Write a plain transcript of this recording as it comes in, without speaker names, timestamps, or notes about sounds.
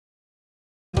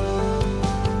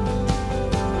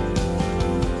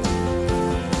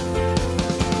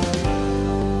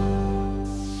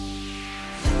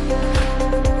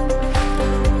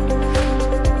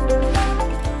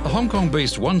Hong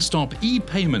Kong-based one-stop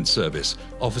e-payment service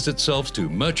offers itself to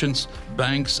merchants,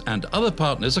 banks and other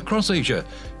partners across Asia,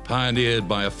 pioneered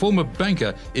by a former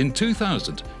banker in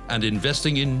 2000 and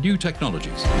investing in new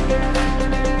technologies.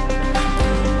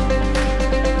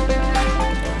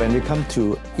 When we come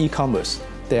to e-commerce,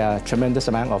 there are a tremendous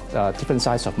amount of different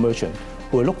sizes of merchants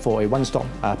who look for a one-stop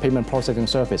payment processing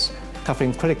service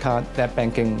covering credit card, net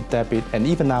banking, debit, and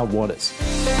even now wallets.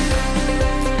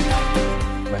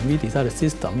 When we design the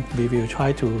system, we will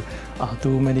try to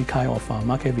do many kind of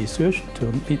market research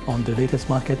to meet on the latest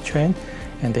market trend,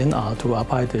 and then to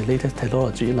apply the latest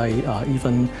technology, like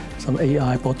even some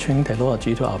AI blockchain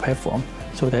technology to our platform,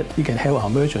 so that we can help our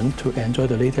merchant to enjoy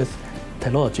the latest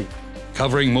technology.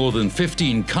 Covering more than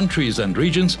 15 countries and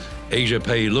regions,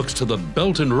 AsiaPay looks to the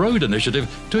Belt and Road Initiative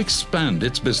to expand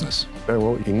its business. The Belt and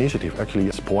Road Initiative actually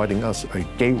is providing us a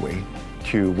gateway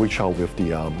to reach out with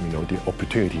the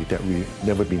opportunity that we've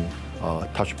never been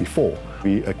touched before.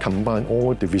 We combine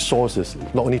all the resources,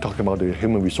 not only talking about the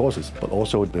human resources, but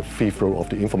also the free flow of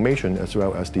the information as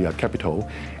well as the capital,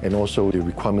 and also the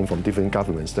requirement from different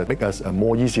governments that make us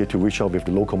more easier to reach out with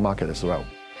the local market as well.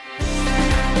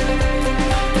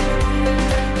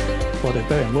 For the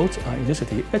Belt and Road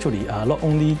Initiative, actually not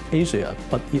only Asia,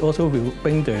 but it also will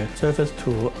bring the service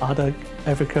to other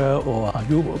Africa or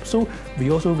Europe. So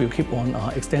we also will keep on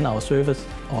extend our service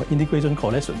or integration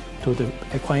connection to the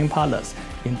acquiring partners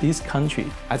in this country.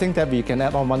 I think that we can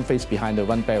add on one face behind the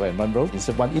one Belt and one road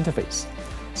instead of one interface.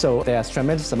 So there's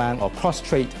tremendous amount of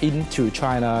cross-trade into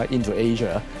China, into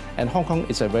Asia, and Hong Kong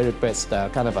is a very best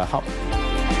kind of a hub.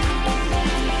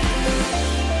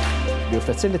 We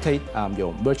facilitate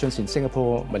your merchants in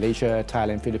Singapore, Malaysia,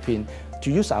 Thailand, Philippines to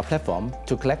use our platform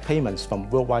to collect payments from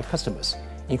worldwide customers,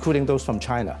 including those from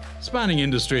China. Spanning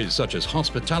industries such as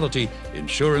hospitality,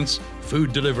 insurance,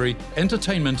 food delivery,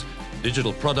 entertainment,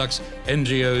 digital products,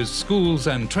 NGOs, schools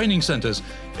and training centres,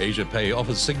 AsiaPay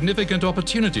offers significant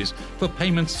opportunities for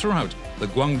payments throughout the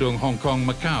Guangdong-Hong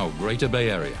Kong-Macao Greater Bay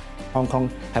Area. Hong Kong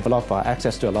have a lot of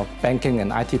access to a lot of banking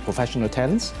and IT professional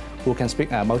talents who can speak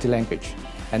multi-language.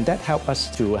 And that helps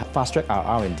us to fast-track our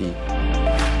R&D.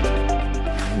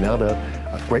 Another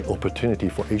great opportunity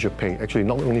for AsiaPay, actually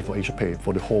not only for AsiaPay,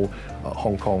 for the whole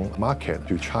Hong Kong market,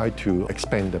 to try to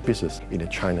expand the business in the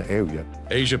China area.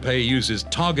 AsiaPay uses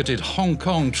targeted Hong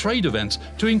Kong trade events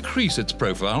to increase its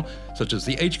profile, such as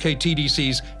the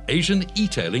HKTDC's Asian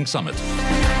E-Tailing Summit.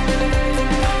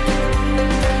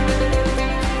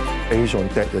 Based on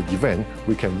that event,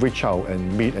 we can reach out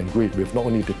and meet and greet with not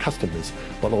only the customers,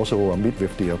 but also meet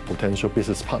with the potential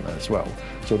business partner as well.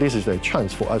 So this is a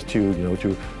chance for us to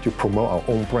promote our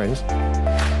own brands.